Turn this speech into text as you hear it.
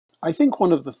I think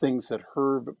one of the things that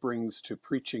Herb brings to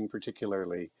preaching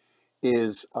particularly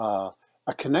is a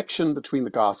connection between the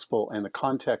gospel and the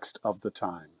context of the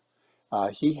time.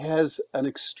 He has an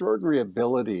extraordinary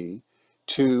ability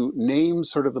to name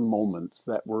sort of the moment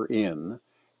that we're in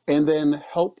and then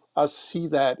help us see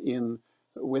that in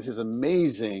with his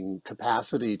amazing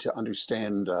capacity to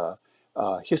understand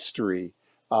history,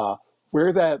 uh,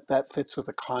 where that fits with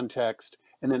the context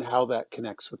and then how that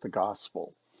connects with the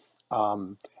gospel.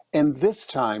 Um, and this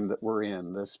time that we're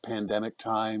in, this pandemic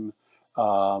time,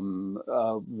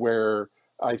 where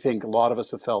I think a lot of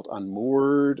us have felt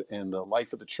unmoored and the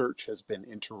life of the church has been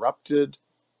interrupted,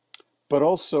 but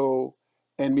also,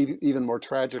 and maybe even more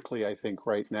tragically, I think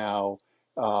right now,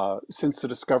 since the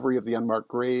discovery of the unmarked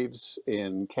graves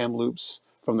in Kamloops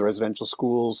from the residential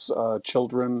schools,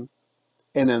 children,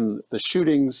 and then the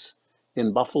shootings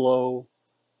in Buffalo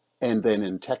and then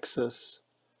in Texas,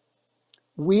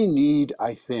 we need,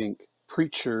 I think,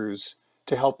 preachers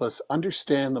to help us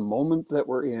understand the moment that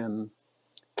we're in,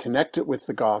 connect it with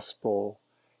the gospel,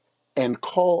 and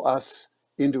call us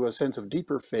into a sense of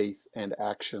deeper faith and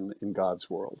action in God's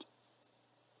world.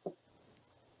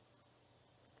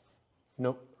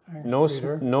 No, Thanks, no,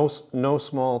 Peter. no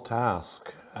small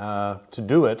task to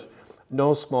do it.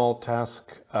 No small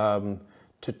task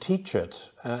to teach it.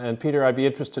 And Peter, I'd be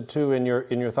interested too in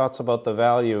your thoughts about the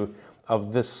value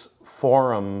of this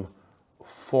forum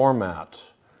format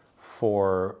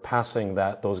for passing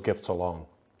those gifts along.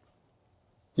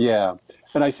 Yeah,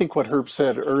 and I think what Herb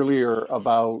said earlier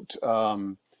about how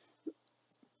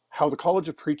the College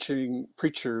of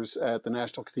Preachers at the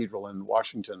National Cathedral in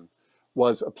Washington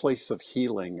was a place of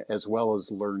healing as well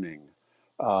as learning.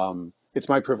 It's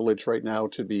my privilege right now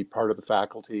to be part of the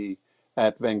faculty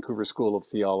at Vancouver School of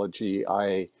Theology.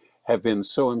 I have been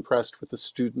so impressed with the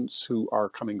students who are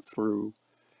coming through,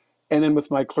 and then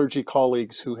with my clergy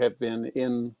colleagues who have been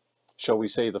in, shall we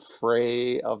say, the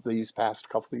fray of these past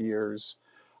couple of years.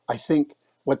 I think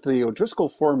what the O'Driscoll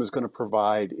Forum is going to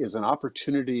provide is an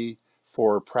opportunity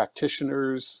for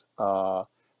practitioners,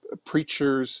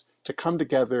 preachers to come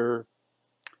together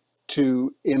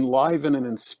to enliven and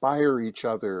inspire each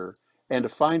other and to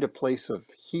find a place of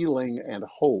healing and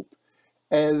hope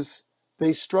as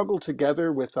they struggle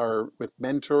together with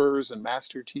mentors and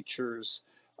master teachers,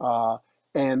 uh,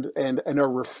 and are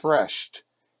refreshed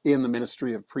in the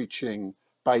ministry of preaching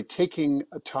by taking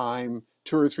a time,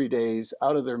 2 or 3 days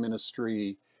out of their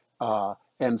ministry,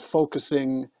 and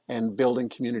focusing and building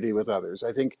community with others.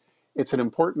 I think it's an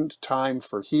important time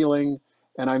for healing,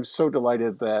 and I'm so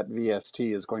delighted that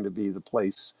VST is going to be the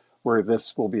place where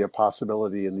this will be a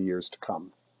possibility in the years to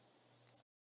come.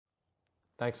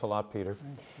 Thanks a lot, Peter.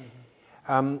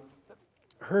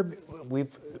 Herb,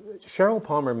 Cheryl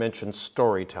Palmer mentioned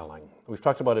storytelling. We've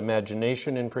talked about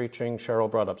imagination in preaching. Cheryl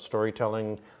brought up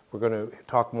storytelling. We're going to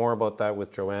talk more about that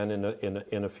with Joanne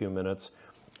in a few minutes.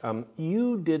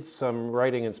 You did some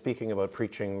writing and speaking about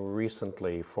preaching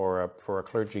recently for a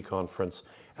clergy conference,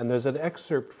 and there's an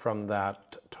excerpt from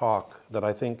that talk that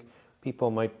I think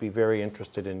people might be very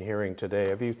interested in hearing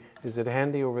today. Is it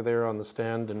handy over there on the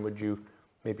stand, and would you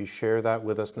maybe share that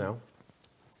with us now?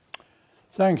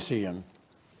 Thanks, Ian.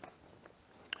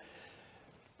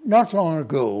 Not long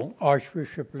ago,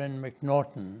 Archbishop Lynn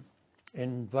McNaughton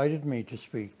invited me to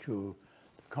speak to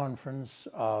the conference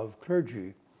of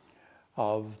clergy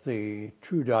of the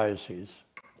two dioceses,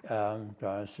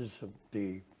 Diocese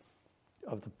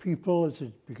of the People, as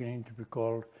it's beginning to be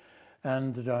called,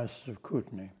 and the Diocese of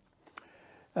Kootenay.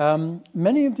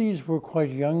 Many of these were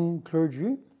quite young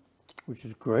clergy, which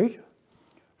is great.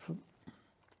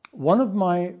 One of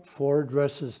my 4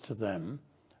 addresses to them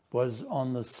was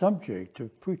on the subject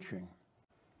of preaching.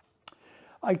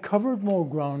 I covered more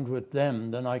ground with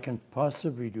them than I can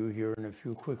possibly do here in a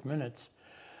few quick minutes,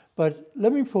 but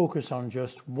let me focus on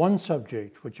just one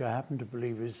subject, which I happen to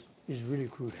believe is really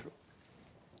crucial.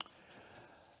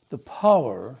 The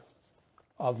power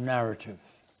of narrative.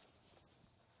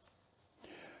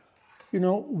 You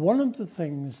know, one of the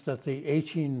things that the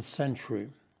 18th century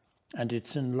and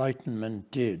its Enlightenment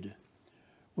did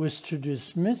was to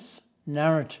dismiss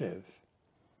narrative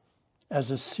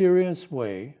as a serious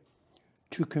way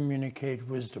to communicate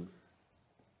wisdom.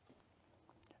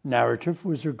 Narrative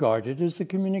was regarded as the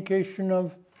communication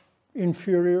of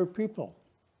inferior people.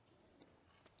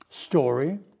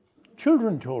 Story,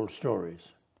 children told stories.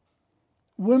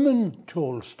 Women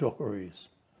told stories,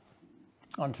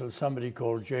 until somebody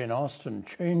called Jane Austen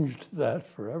changed that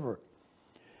forever.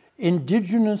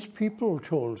 Indigenous people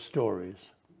told stories.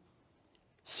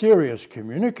 Serious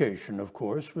communication, of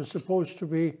course, was supposed to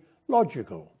be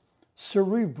logical,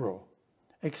 cerebral,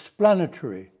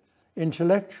 explanatory,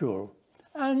 intellectual,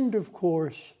 and of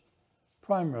course,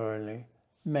 primarily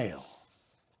male.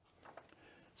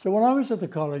 So when I was at the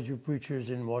College of Preachers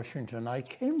in Washington, I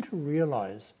came to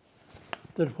realize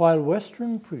that while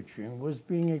Western preaching was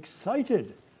being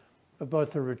excited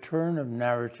about the return of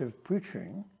narrative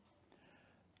preaching,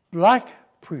 Black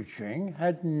preaching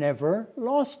had never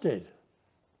lost it.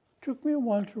 It took me a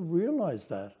while to realize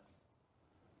that.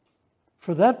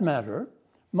 For that matter,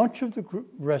 much of the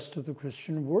rest of the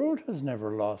Christian world has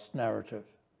never lost narrative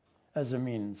as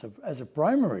a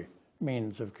primary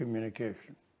means of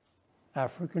communication.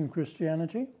 African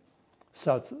Christianity,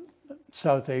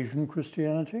 South Asian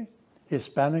Christianity,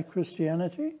 Hispanic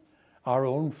Christianity, our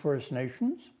own First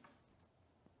Nations.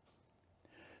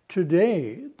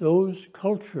 Today, those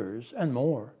cultures and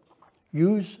more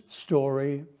use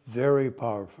story very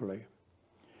powerfully.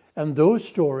 And those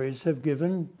stories have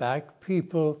given back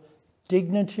people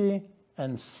dignity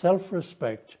and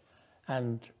self-respect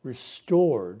and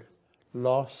restored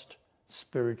lost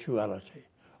spirituality,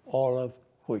 all of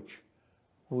which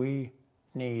we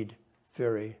need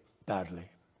very badly.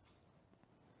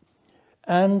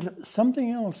 And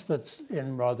something else that's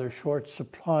in rather short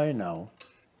supply now,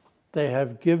 they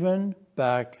have given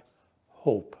back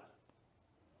hope.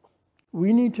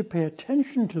 We need to pay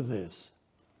attention to this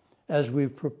as we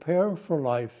prepare for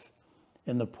life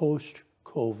in the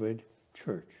post-COVID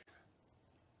church.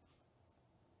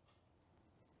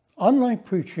 Unlike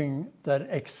preaching that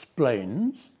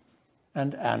explains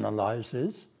and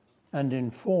analyzes and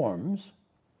informs,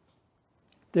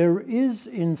 there is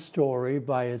in story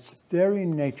by its very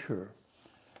nature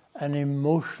an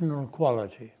emotional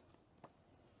quality.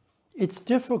 It's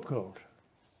difficult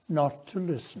not to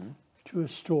listen to a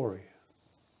story.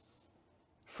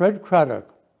 Fred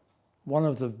Craddock, one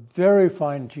of the very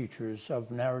fine teachers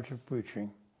of narrative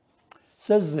preaching,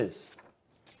 says this: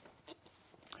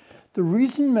 the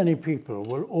reason many people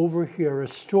will overhear a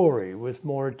story with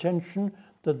more attention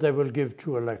than they will give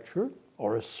to a lecture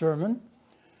or a sermon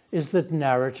is that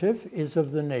narrative is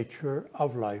of the nature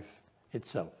of life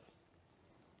itself.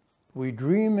 We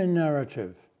dream in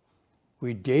narrative.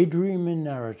 We daydream in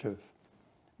narrative.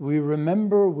 We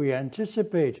remember, we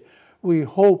anticipate, we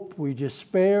hope, we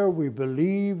despair, we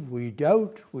believe, we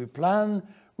doubt, we plan,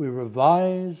 we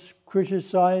revise,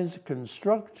 criticize,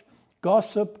 construct,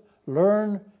 gossip,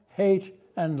 learn, hate,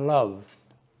 and love,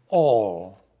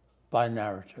 all by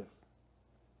narrative.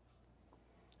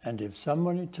 And if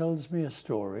somebody tells me a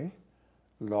story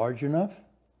large enough,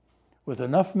 with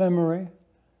enough memory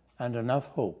and enough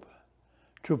hope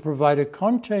to provide a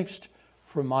context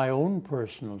for my own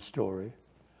personal story,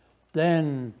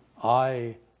 then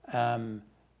I am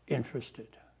interested.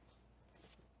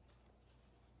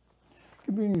 I'll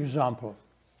give you an example.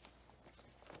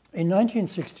 In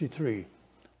 1963,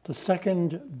 the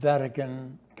Second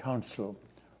Vatican Council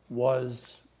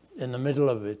was in the middle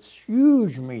of its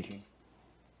huge meeting.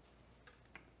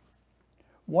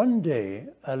 One day,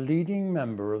 a leading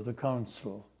member of the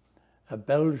council, a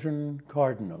Belgian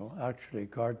cardinal, actually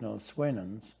Cardinal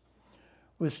Swenens,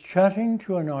 was chatting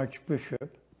to an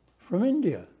archbishop from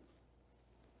India.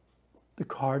 The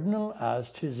cardinal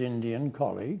asked his Indian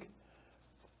colleague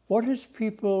what his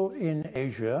people in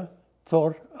Asia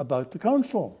thought about the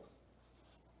council.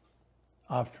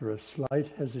 After a slight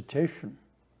hesitation,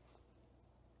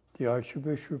 the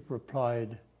archbishop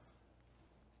replied,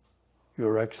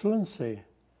 "Your Excellency,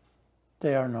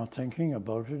 they are not thinking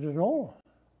about it at all."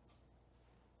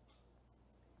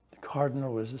 The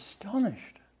cardinal was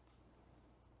astonished.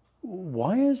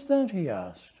 "Why is that?" he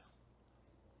asked.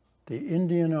 The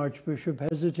Indian archbishop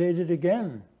hesitated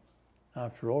again.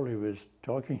 After all, he was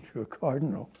talking to a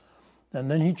cardinal.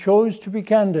 And then he chose to be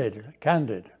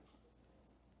candid.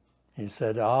 He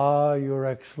said, "Ah, Your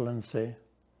Excellency,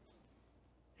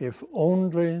 if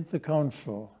only the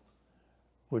council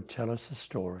would tell us a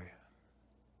story.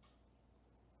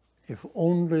 If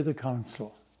only the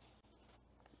council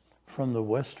from the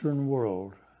Western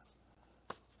world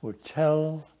would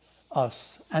tell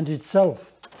us and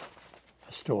itself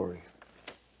a story."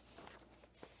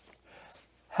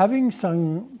 Having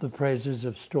sung the praises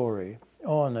of story,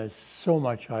 and there's so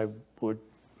much I would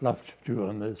love to do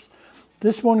on this.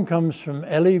 This one comes from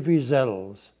Elie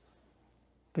Wiesel's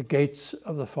The Gates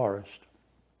of the Forest.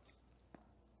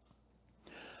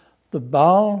 The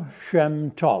Baal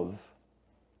Shem Tov,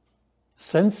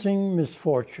 sensing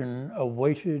misfortune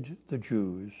awaited the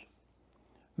Jews,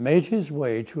 made his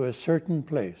way to a certain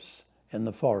place in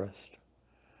the forest,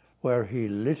 where he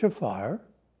lit a fire,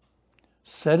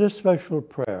 said a special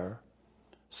prayer,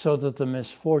 so that the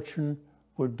misfortune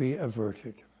would be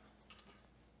averted.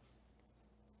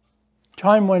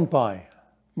 Time went by.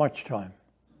 much time.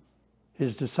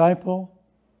 His disciple,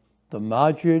 the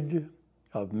Majid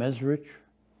of Mezrich,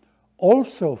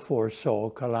 also foresaw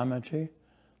calamity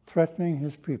threatening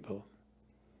his people.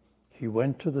 He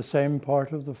went to the same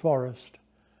part of the forest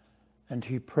and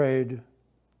he prayed,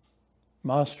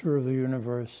 Master of the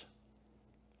universe,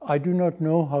 I do not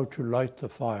know how to light the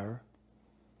fire,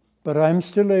 but I am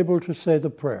still able to say the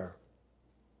prayer.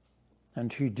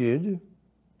 And he did,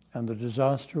 and the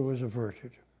disaster was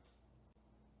averted.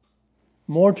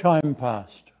 More time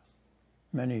passed,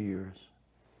 many years,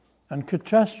 and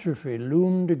catastrophe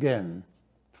loomed again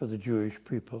for the Jewish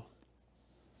people.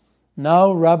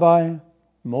 Now Rabbi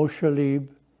Moshe Leib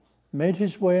made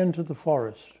his way into the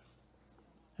forest,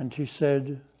 and he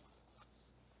said,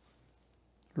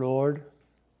 Lord,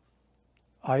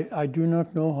 I do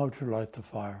not know how to light the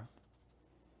fire,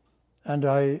 and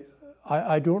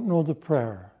I don't know the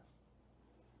prayer,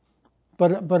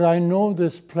 but I know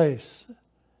this place,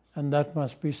 and that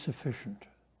must be sufficient.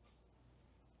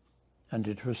 And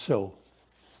it was so.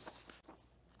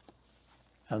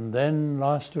 And then,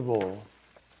 last of all,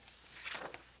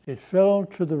 it fell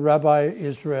to the Rabbi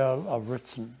Israel of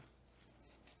Ritzen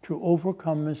to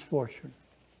overcome misfortune.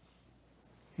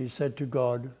 He said to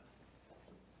God,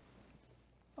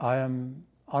 I am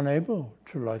unable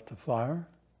to light the fire.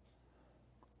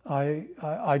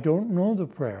 I don't know the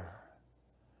prayer.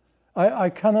 I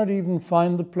cannot even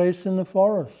find the place in the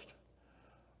forest.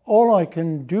 All I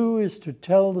can do is to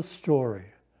tell the story,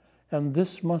 and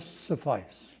this must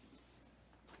suffice.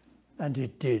 And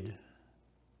it did.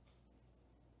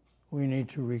 We need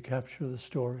to recapture the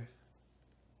story.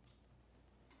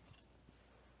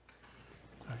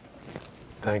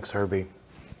 Thanks, Herbie,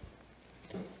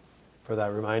 for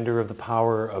that reminder of the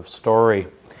power of story.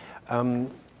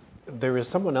 There is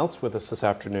someone else with us this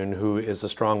afternoon who is a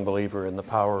strong believer in the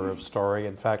power of story.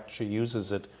 In fact, she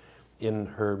uses it in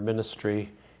her ministry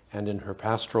and in her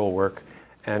pastoral work,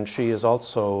 and she is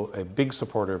also a big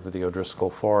supporter of the O'Driscoll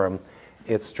Forum.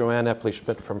 It's Joanne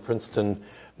Epley-Schmidt from Princeton,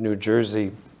 New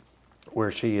Jersey,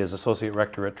 where she is Associate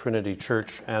Rector at Trinity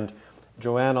Church. And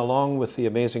Joanne, along with the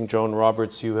amazing Joan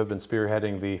Roberts, you have been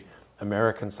spearheading the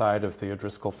American side of the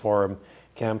O'Driscoll Forum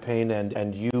campaign,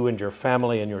 and you and your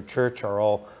family and your church are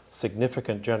all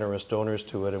significant, generous donors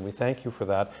to it, and we thank you for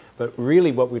that. But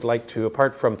really what we'd like to,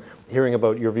 apart from hearing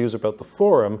about your views about the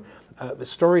forum,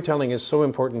 storytelling is so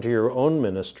important to your own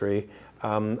ministry.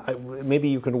 Maybe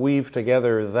you can weave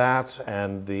together that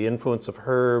and the influence of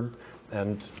Herb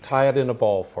and tie it in a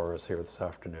ball for us here this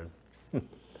afternoon.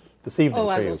 This evening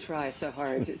for you. I will try so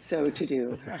hard so to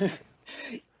do.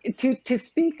 To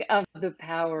speak of the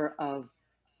power of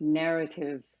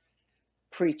narrative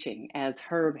preaching, as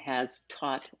Herb has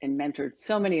taught and mentored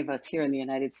so many of us here in the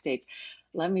United States,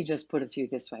 let me just put it to you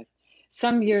this way.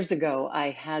 Some years ago, I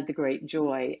had the great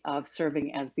joy of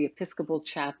serving as the Episcopal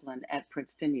chaplain at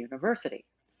Princeton University.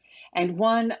 And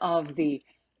one of the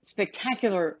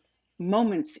spectacular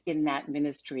moments in that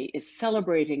ministry is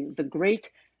celebrating the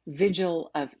great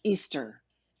vigil of Easter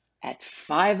at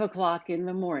 5 o'clock in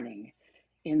the morning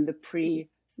in the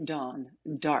pre-dawn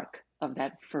dark of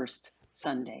that first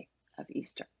Sunday of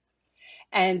Easter.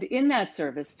 And in that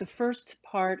service, the first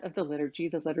part of the liturgy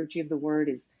of the word,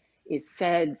 is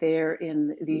said there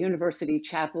in the university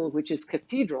chapel, which is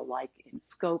cathedral-like in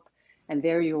scope. And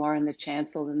there you are in the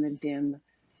chancel in the dim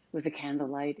with the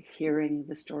candlelight, hearing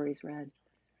the stories read.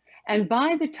 And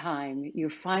by the time you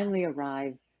finally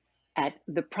arrive at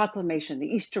the proclamation, the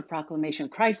Easter proclamation,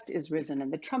 Christ is risen,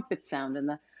 and the trumpets sound and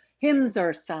the hymns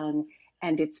are sung,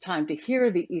 and it's time to hear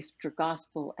the Easter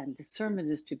gospel, and the sermon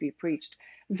is to be preached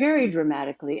very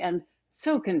dramatically, and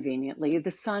so conveniently,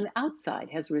 the sun outside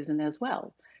has risen as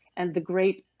well, and the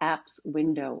great apse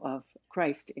window of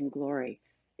Christ in glory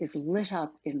is lit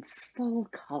up in full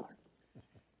color.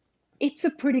 It's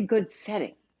a pretty good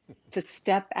setting to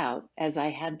step out, as I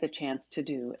had the chance to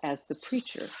do as the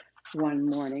preacher one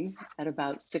morning at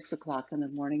about 6 o'clock in the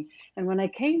morning. And when I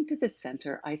came to the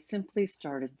center, I simply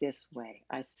started this way.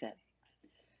 I said,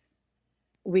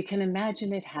 we can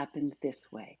imagine it happened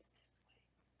this way.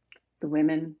 The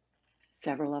women,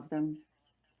 several of them,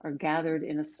 are gathered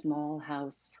in a small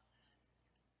house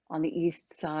on the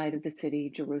east side of the city,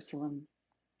 Jerusalem,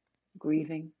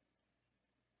 grieving,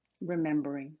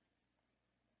 remembering,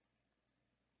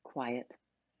 quiet.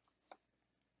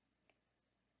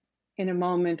 In a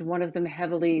moment, one of them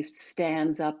heavily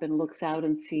stands up and looks out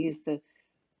and sees the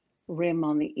rim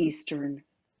on the eastern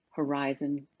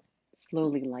horizon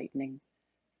slowly lightening.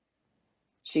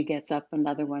 She gets up,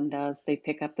 another one does. They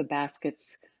pick up the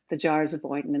baskets, the jars of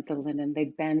ointment, the linen. They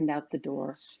bend out the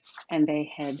door and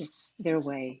they head their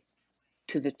way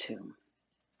to the tomb.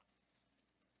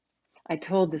 I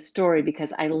told the story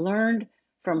because I learned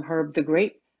from Herb the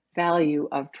great value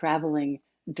of traveling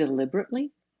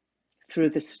deliberately through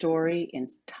the story in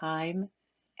time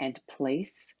and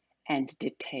place and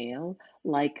detail,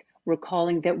 like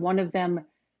recalling that one of them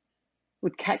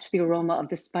would catch the aroma of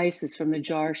the spices from the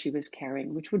jar she was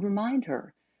carrying, which would remind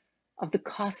her of the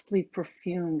costly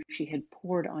perfume she had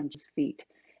poured on his feet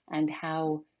and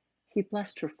how he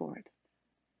blessed her for it.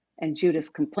 And Judas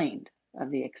complained of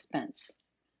the expense.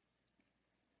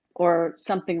 Or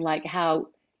something like how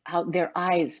their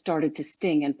eyes started to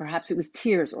sting, and perhaps it was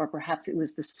tears, or perhaps it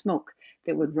was the smoke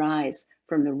that would rise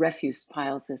from the refuse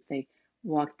piles as they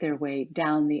walked their way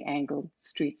down the angled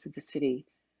streets of the city,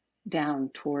 down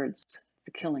towards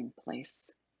the killing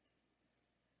place.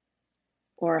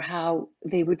 Or how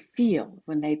they would feel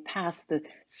when they passed the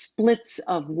splits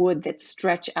of wood that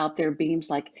stretch out their beams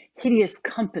like hideous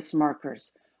compass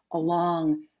markers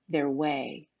along their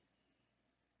way.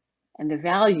 And the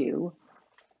value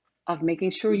of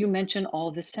making sure you mention all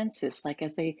the senses, like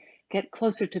as they get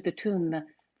closer to the tomb,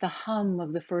 the hum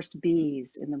of the first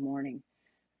bees in the morning,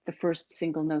 the first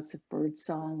single notes of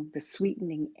birdsong, the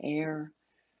sweetening air,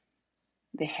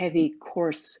 the heavy,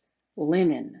 coarse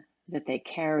linen that they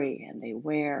carry and they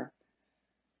wear,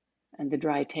 and the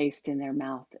dry taste in their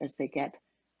mouth as they get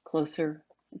closer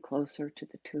and closer to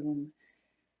the tomb.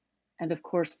 And of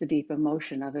course, the deep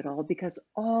emotion of it all, because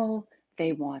all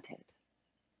they wanted,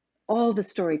 all the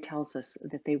story tells us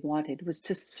that they wanted, was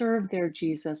to serve their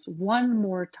Jesus one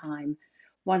more time,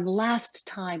 one last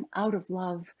time out of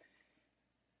love.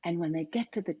 And when they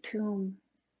get to the tomb,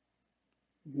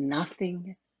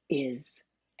 nothing is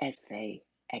as they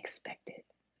expected.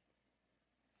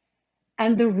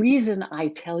 And the reason I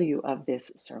tell you of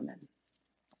this sermon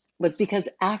was because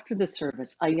after the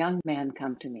service, a young man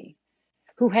came to me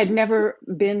who had never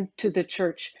been to the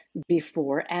church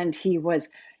before, and he was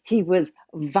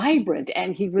vibrant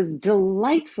and he was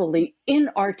delightfully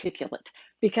inarticulate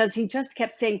because he just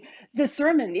kept saying the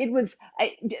sermon,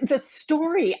 the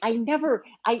story. I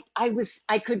was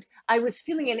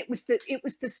feeling, and it was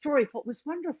the story. What was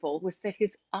wonderful was that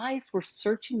his eyes were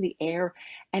searching the air,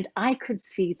 and I could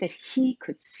see that he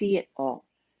could see it all.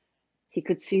 He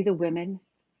could see the women,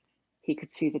 he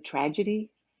could see the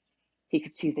tragedy, he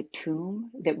could see the tomb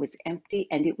that was empty,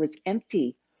 and it was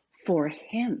empty for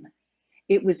him.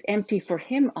 It was empty for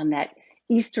him on that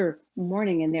Easter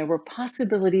morning, and there were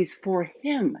possibilities for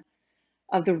him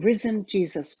of the risen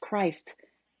Jesus Christ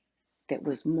that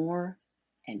was more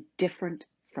and different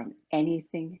from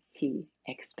anything he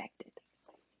expected.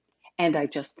 And I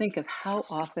just think of how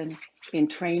often in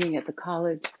training at the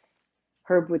college,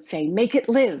 Herb would say, make it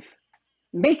live,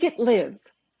 make it live.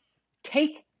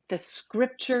 Take the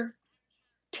scripture,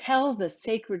 tell the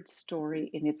sacred story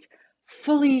in its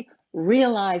fully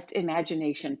realized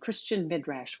imagination, Christian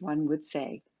midrash, one would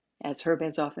say, as Herb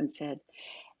has often said,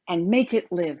 and make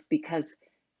it live, because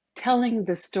telling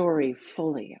the story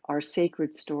fully, our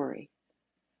sacred story,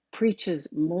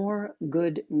 preaches more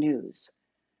good news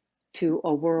to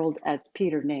a world, as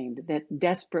Peter named, that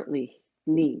desperately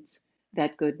needs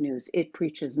that good news. It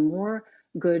preaches more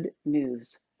good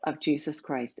news of Jesus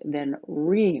Christ than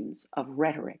reams of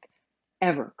rhetoric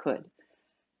ever could.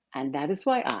 And that is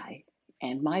why I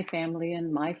and my family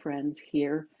and my friends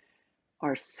here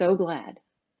are so glad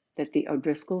that the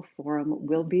O'Driscoll Forum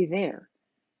will be there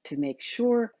to make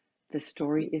sure the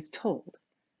story is told,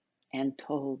 and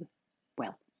told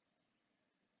well.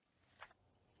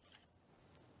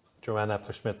 Joanne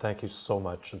Epler-Schmidt, thank you so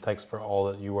much, and thanks for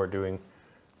all that you are doing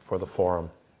for the forum.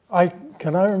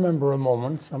 Can I remember a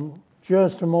moment,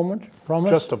 just a moment, promise?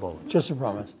 Just a moment. Just a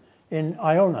promise. In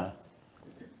Iona,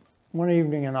 one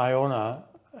evening in Iona,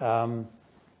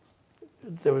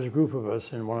 there was a group of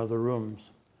us in one of the rooms,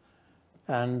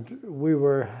 and we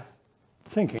were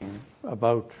thinking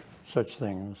about such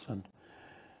things.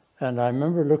 And I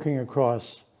remember looking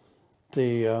across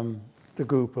the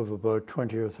group of about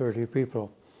 20 or 30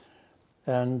 people,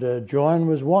 and Joanne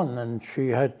was one, and she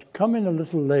had come in a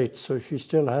little late, so she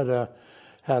still had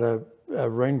a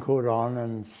raincoat on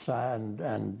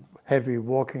and heavy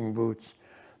walking boots,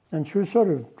 and she was sort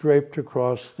of draped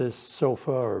across this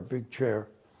sofa or big chair.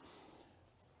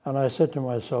 And I said to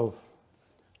myself,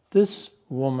 this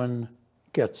woman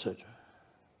gets it.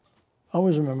 I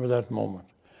always remember that moment.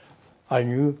 I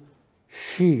knew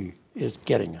she is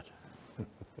getting it.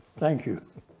 Thank you.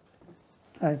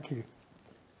 Thank you.